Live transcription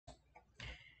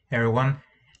Everyone.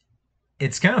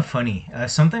 It's kind of funny.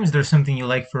 Sometimes there's something you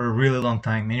like for a really long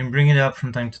time, and you bring it up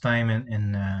from time to time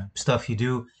in stuff you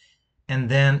do, and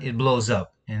then it blows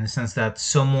up in the sense that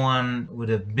someone with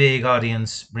a big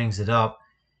audience brings it up.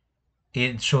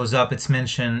 It shows up, it's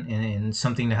mentioned in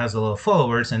something that has a lot of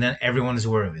followers, and then everyone is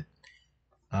aware of it.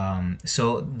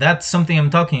 So that's something I'm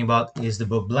talking about is the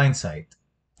book Blindsight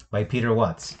by Peter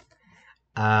Watts.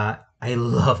 I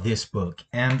love this book.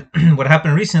 And what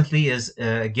happened recently is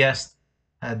a guest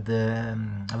at the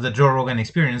of the Joe Rogan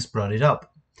Experience brought it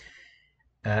up,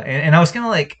 and I was kind of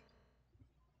like,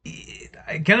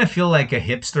 I kind of feel like a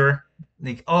hipster.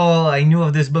 Like, oh, I knew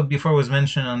of this book before it was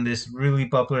mentioned on this really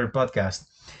popular podcast.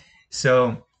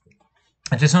 So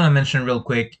I just want to mention real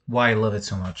quick why I love it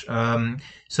so much.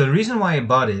 So the reason why I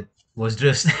bought it was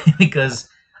just because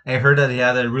I heard that it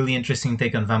had a really interesting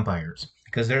take on vampires.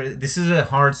 Because this is a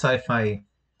hard sci-fi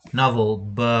novel,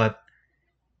 but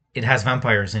it has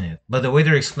vampires in it. But the way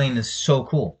they're explained is so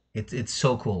cool. It's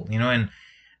so cool, and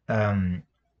um,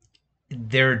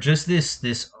 they're just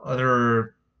this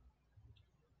other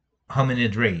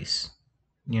hominid race.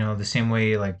 The same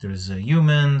way like there's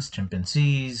humans,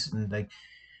 chimpanzees, and like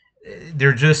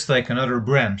they're just like another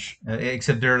branch,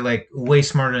 except they're like way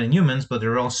smarter than humans, but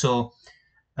they're also,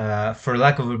 for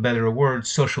lack of a better word,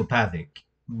 sociopathic.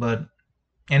 But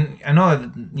and I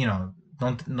know,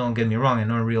 don't get me wrong. I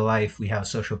know in real life we have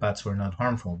sociopaths who are not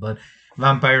harmful, but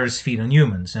vampires feed on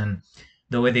humans, and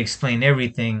the way they explain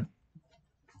everything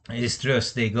is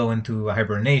just they go into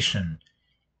hibernation,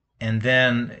 and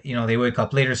then they wake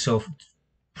up later. So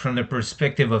from the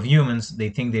perspective of humans, they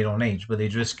think they don't age, but they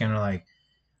just kind of like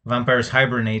vampires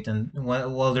hibernate, and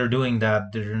while they're doing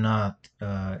that, they're not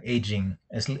aging,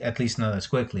 at least not as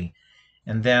quickly.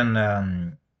 And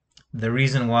then the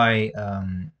reason why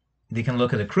they can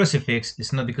look at a crucifix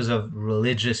is not because of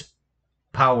religious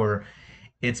power;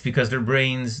 it's because their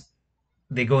brains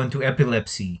they go into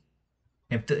epilepsy,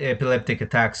 epileptic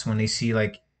attacks when they see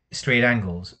like straight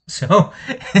angles. So,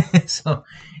 so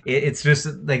it's just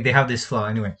like they have this flaw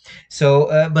anyway.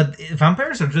 So, but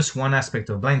vampires are just one aspect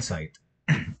of blindsight.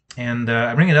 And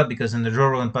I bring it up because in the Joe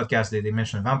Rogan podcast, they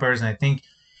mentioned vampires. And I think,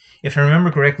 if I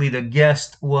remember correctly, the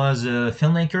guest was a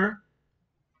filmmaker.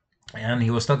 And he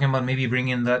was talking about maybe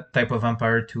bringing that type of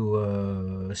vampire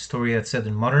to a story that's set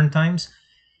in modern times.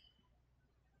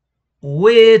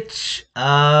 Which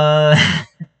I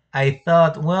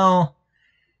thought, well,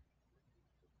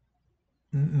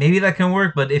 maybe that can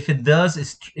work. But if it does,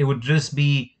 it would just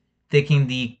be taking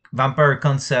the vampire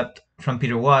concept from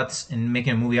Peter Watts and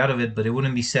making a movie out of it, but it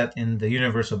wouldn't be set in the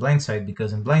universe of Blindsight,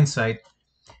 because in Blindsight,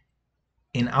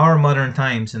 in our modern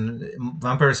times, and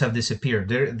vampires have disappeared.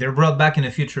 They're brought back in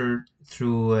the future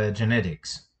through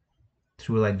genetics,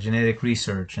 through like genetic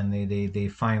research, and they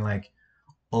find like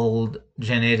old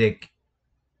genetic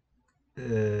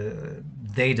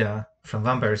data from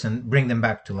vampires and bring them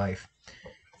back to life.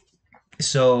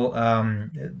 So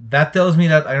that tells me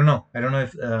that I don't know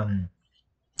if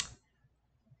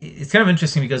it's kind of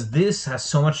interesting because this has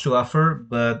so much to offer,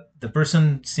 but the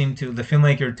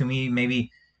filmmaker to me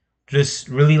maybe just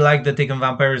really liked the take on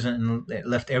vampires and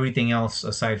left everything else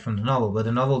aside from the novel. But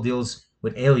the novel deals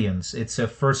with aliens. It's a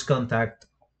first contact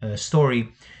story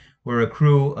where a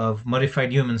crew of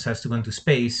modified humans has to go into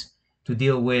space to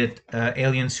deal with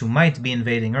aliens who might be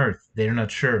invading Earth. They're not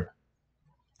sure,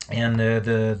 and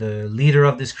the leader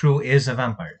of this crew is a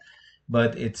vampire.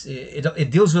 But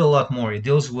it deals with a lot more. It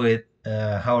deals with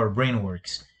how our brain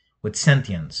works, with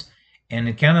sentience, and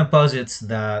it kind of posits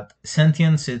that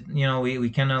sentience. We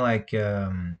kind of like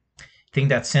think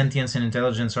that sentience and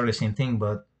intelligence are the same thing,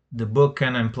 but the book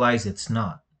kind of implies it's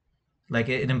not. Like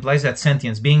it implies that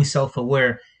sentience, being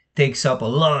self-aware, takes up a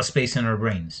lot of space in our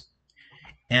brains.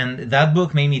 And that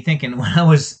book made me think. And when I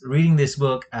was reading this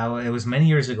book, it was many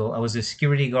years ago. I was a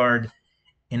security guard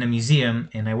in a museum,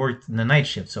 and I worked in the night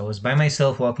shift. So I was by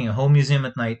myself walking a whole museum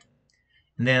at night.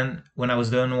 And then when I was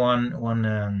done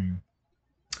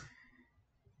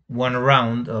one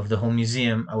round of the whole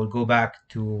museum, I would go back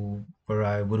to where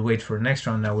I would wait for the next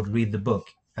round. And I would read the book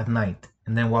at night,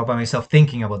 and then walk by myself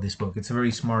thinking about this book. It's a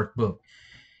very smart book.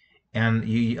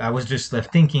 And I was just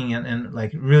left thinking, and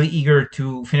like really eager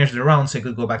to finish the round so I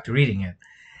could go back to reading it.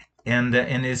 And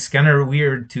it's kind of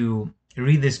weird to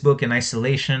read this book in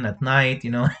isolation at night,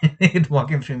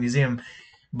 walking through a museum.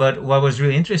 But what was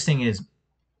really interesting is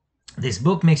this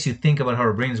book makes you think about how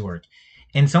our brains work,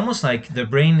 and it's almost like the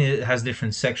brain has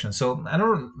different sections. So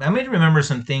I might remember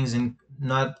some things, and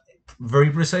not very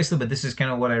precisely, but this is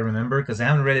kind of what I remember because I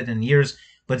haven't read it in years,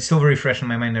 but it's still very fresh in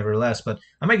my mind nevertheless. But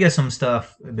I might get some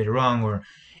stuff a bit wrong,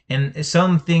 and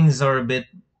some things are a bit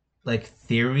like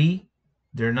theory,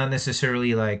 They're not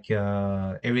necessarily like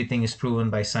everything is proven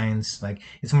by science. Like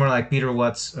it's more like Peter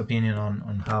Watt's opinion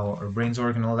on how our brains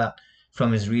work and all that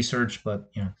from his research.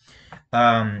 But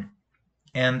um,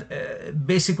 and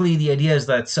basically the idea is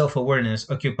that self-awareness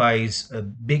occupies a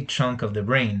big chunk of the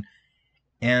brain,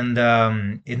 and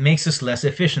it makes us less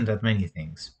efficient at many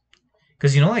things.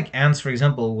 Because like ants, for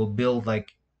example, will build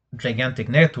like gigantic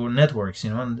networks.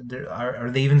 And are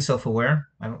they even self-aware?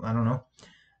 I don't know.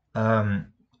 Um,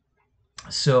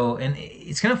 so, and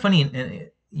it's kind of funny.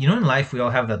 In life, we all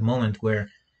have that moment where,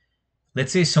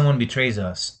 let's say, someone betrays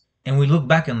us, and we look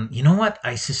back and you know what?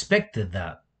 I suspected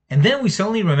that, and then we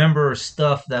suddenly remember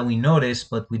stuff that we noticed,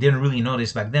 but we didn't really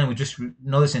notice back then. We just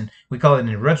notice, and we call it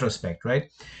in retrospect, right?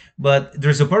 But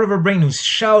there's a part of our brain who's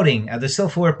shouting at the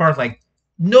self-aware part, like,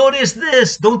 "Notice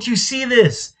this! Don't you see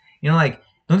this?" Like,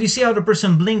 don't you see how the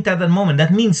person blinked at that moment?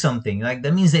 That means something. Like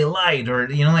that means they lied, or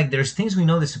like there's things we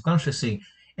notice subconsciously,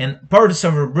 and parts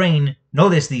of our brain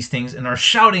notice these things and are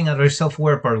shouting at our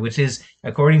self-aware part, which is,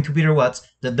 according to Peter Watts,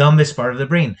 the dumbest part of the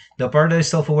brain. The part that is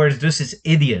self-aware is just this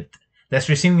idiot that's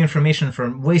receiving information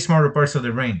from way smarter parts of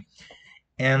the brain.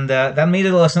 And that made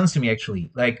a lot of sense to me,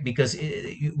 actually. Like, because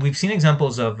we've seen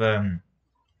examples of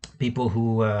people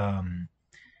who, um,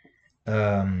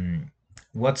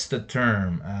 what's the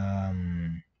term?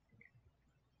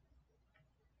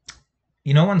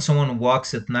 When someone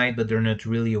walks at night but they're not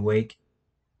really awake,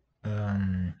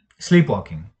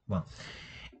 sleepwalking. Well,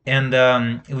 and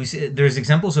there's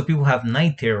examples of people who have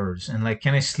night terrors and like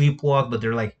kind of sleepwalk, but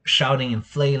they're like shouting and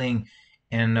flailing,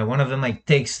 and one of them like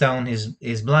takes down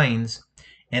his blinds,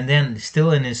 and then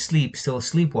still in his sleep, still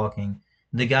sleepwalking,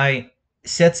 the guy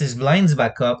sets his blinds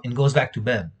back up and goes back to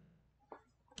bed,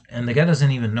 and the guy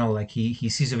doesn't even know. Like he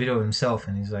sees a video of himself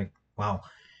and he's like, wow.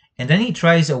 And then he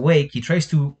tries awake. He takes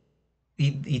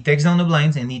down the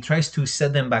blinds and he tries to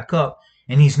set them back up,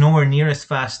 and he's nowhere near as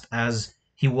fast as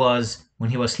he was when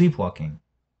he was sleepwalking,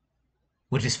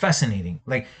 which is fascinating.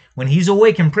 Like when he's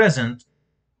awake and present,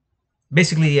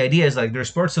 basically the idea is like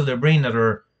there's parts of their brain that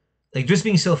are like just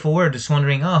being self-aware, just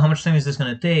wondering, oh, how much time is this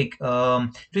going to take?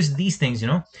 Just these things.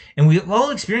 And we've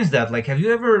all experienced that. Like, have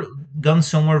you ever gone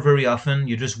somewhere very often?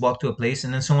 You just walk to a place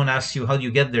and then someone asks you, how do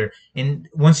you get there? And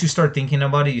once you start thinking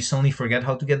about it, you suddenly forget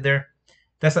how to get there.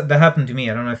 That happened to me.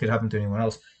 I don't know if it happened to anyone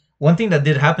else. One thing that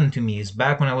did happen to me is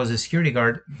back when I was a security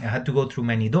guard, I had to go through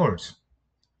many doors.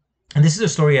 And this is a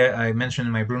story I mentioned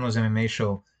in my Bruno's MMA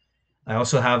show. I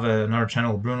also have another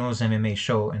channel, Bruno's MMA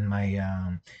show, in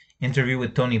my interview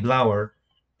with Tony Blauer,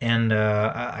 and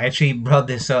I actually brought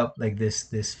this up, like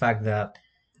this fact that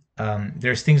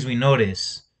there's things we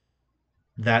notice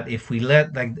that if we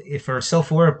let, like, if our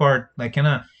self-aware part like kind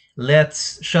of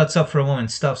lets shuts up for a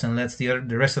moment, stops, and lets the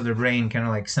rest of the brain kind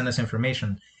of like send us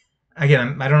information.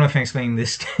 Again, I don't know if I'm explaining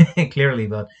this clearly,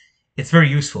 but it's very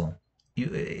useful.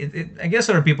 I guess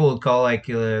other people would call like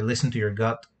listen to your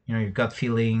gut, your gut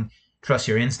feeling, trust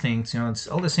your instincts. It's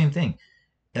all the same thing.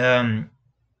 Um,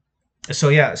 so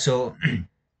yeah, so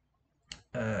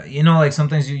like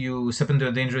sometimes you step into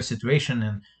a dangerous situation,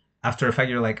 and after a fact,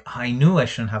 you're like, I knew I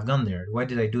shouldn't have gone there. Why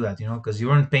did I do that? Because you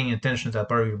weren't paying attention to that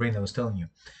part of your brain that was telling you.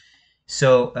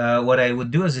 So what I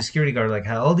would do as a security guard, like,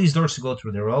 had all these doors to go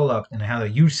through, they were all locked, and I had a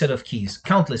huge set of keys,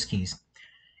 countless keys,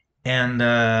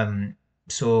 and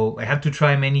so I had to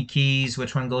try many keys,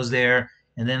 which one goes there,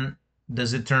 and then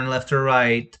does it turn left or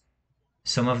right?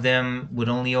 Some of them would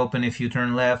only open if you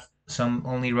turn left, some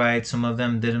only right, some of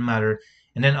them didn't matter.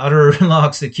 And then other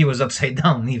locks, the key was upside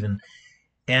down even.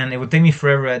 And it would take me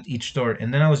forever at each door.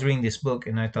 And then I was reading this book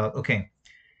and I thought, okay,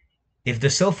 if the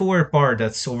self-aware part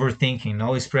that's overthinking,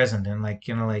 always present, and like,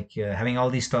 having all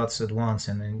these thoughts at once,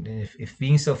 and then if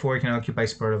being self-aware can occupy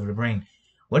part of the brain,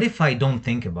 what if I don't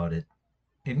think about it?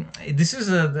 This is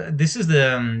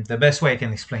the best way I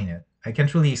can explain it. I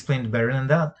can't really explain it better than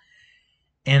that.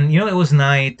 And it was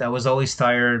night. I was always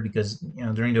tired because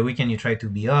during the weekend you try to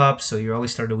be up, so you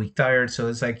always start the week tired. So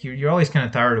it's like you're always kind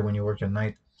of tired when you work at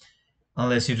night,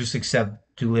 unless you just accept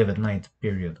to live at night.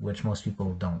 Period, which most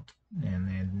people don't,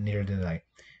 and neither did I.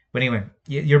 But anyway,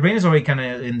 your brain is already kind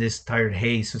of in this tired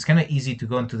haze, so it's kind of easy to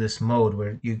go into this mode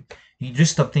where you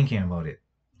just stop thinking about it.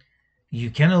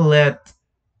 You kind of let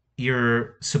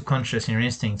your subconscious and your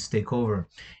instincts take over.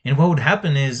 And what would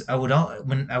happen is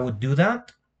when I would do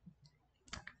that,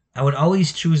 I would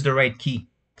always choose the right key,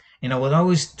 and I would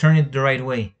always turn it the right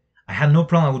way. I had no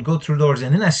problem. I would go through doors,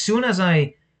 and then as soon as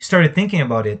I started thinking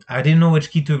about it, I didn't know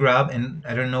which key to grab, and I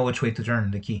didn't know which way to turn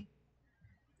the key.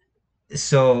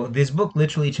 So this book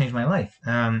literally changed my life,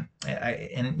 and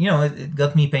it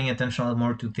got me paying attention a lot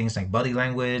more to things like body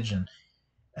language, and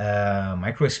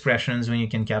micro expressions when you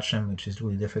can catch them, which is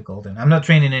really difficult. And I'm not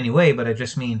trained in any way, but I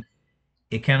just mean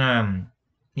it kind of,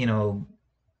 you know,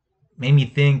 made me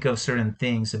think of certain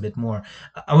things a bit more.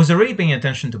 I was already paying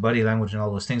attention to body language and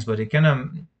all those things, but it kind of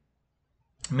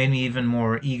made me even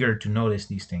more eager to notice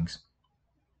these things.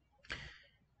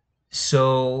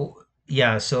 So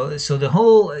yeah, so the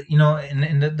whole,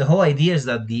 and the whole idea is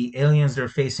that the aliens they're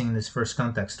facing in this first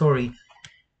contact story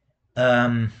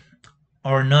um,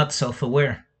 are not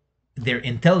self-aware. They're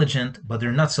intelligent, but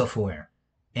they're not self-aware,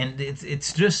 and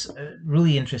it's just a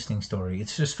really interesting story.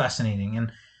 It's just fascinating, and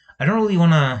I don't really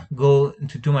want to go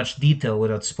into too much detail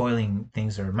without spoiling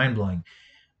things that are mind-blowing.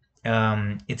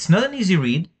 It's not an easy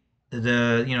read.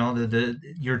 The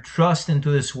your trust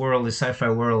into this world, this sci-fi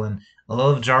world, and a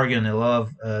lot of jargon, a lot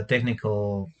of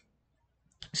technical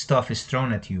stuff is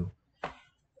thrown at you.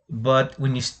 But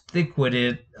when you stick with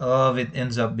it, a lot of it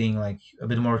ends up being like a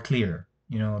bit more clear.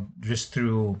 Just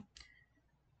through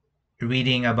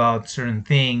reading about certain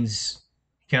things,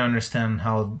 you can understand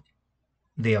how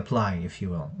they apply, if you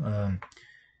will.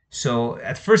 So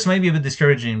at first, it might be a bit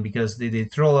discouraging because they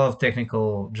throw a lot of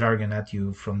technical jargon at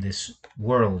you from this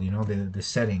world, the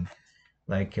setting,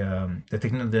 like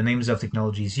the names of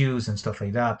technologies used and stuff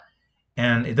like that.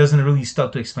 And it doesn't really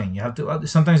stop to explain. You have to,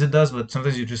 sometimes it does, but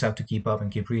sometimes you just have to keep up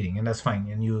and keep reading, and that's fine.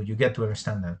 And you get to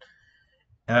understand that.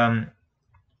 Um,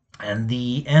 and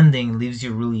the ending leaves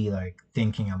you really like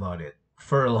thinking about it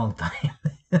for a long time.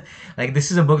 Like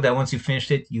this is a book that once you finished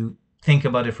it, you think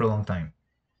about it for a long time.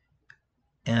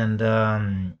 And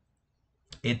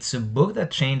it's a book that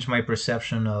changed my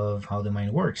perception of how the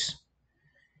mind works.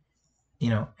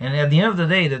 And at the end of the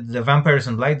day, the vampires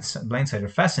and Blindside are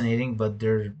fascinating, but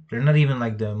they're not even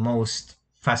like the most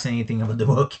fascinating thing about the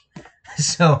book.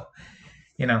 So,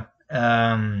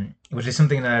 which is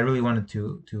something that I really wanted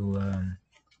to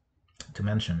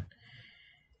mention.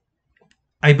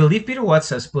 I believe Peter Watts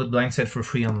has put Blindsight for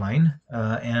free online,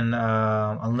 and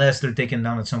unless they're taken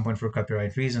down at some point for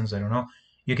copyright reasons, I don't know.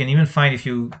 You can even find, if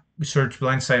you search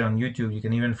Blindsight on YouTube, you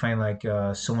can even find like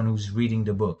someone who's reading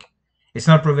the book. It's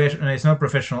not professional. It's not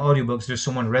professional audiobooks. There's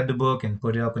someone read the book and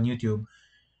put it up on YouTube.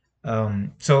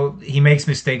 So he makes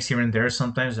mistakes here and there.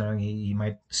 Sometimes he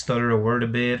might stutter a word a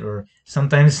bit, or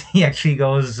sometimes he actually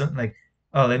goes like,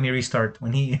 "Oh, let me restart."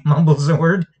 When he mumbles a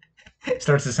word,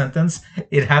 starts a sentence.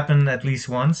 It happened at least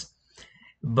once.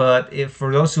 But if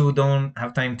for those who don't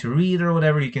have time to read or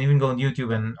whatever, you can even go on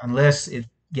YouTube, and unless it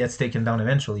gets taken down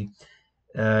eventually,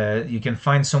 you can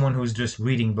find someone who's just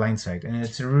reading Blindsight, and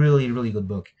it's a really, really good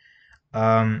book.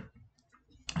 Um,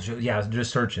 so yeah,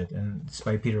 just search it, and it's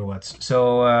by Peter Watts.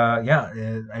 So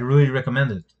I really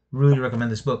recommend it. Really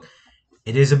recommend this book.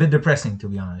 It is a bit depressing, to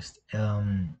be honest.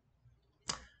 Not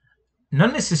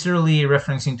necessarily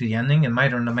referencing to the ending. It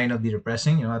might or might not be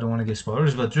depressing. I don't want to give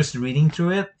spoilers, but just reading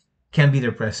through it can be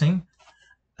depressing.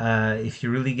 If you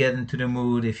really get into the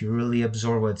mood, if you really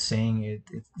absorb what's saying,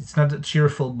 it's not a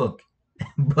cheerful book,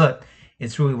 but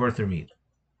it's really worth a read.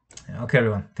 Okay,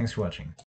 everyone. Thanks for watching.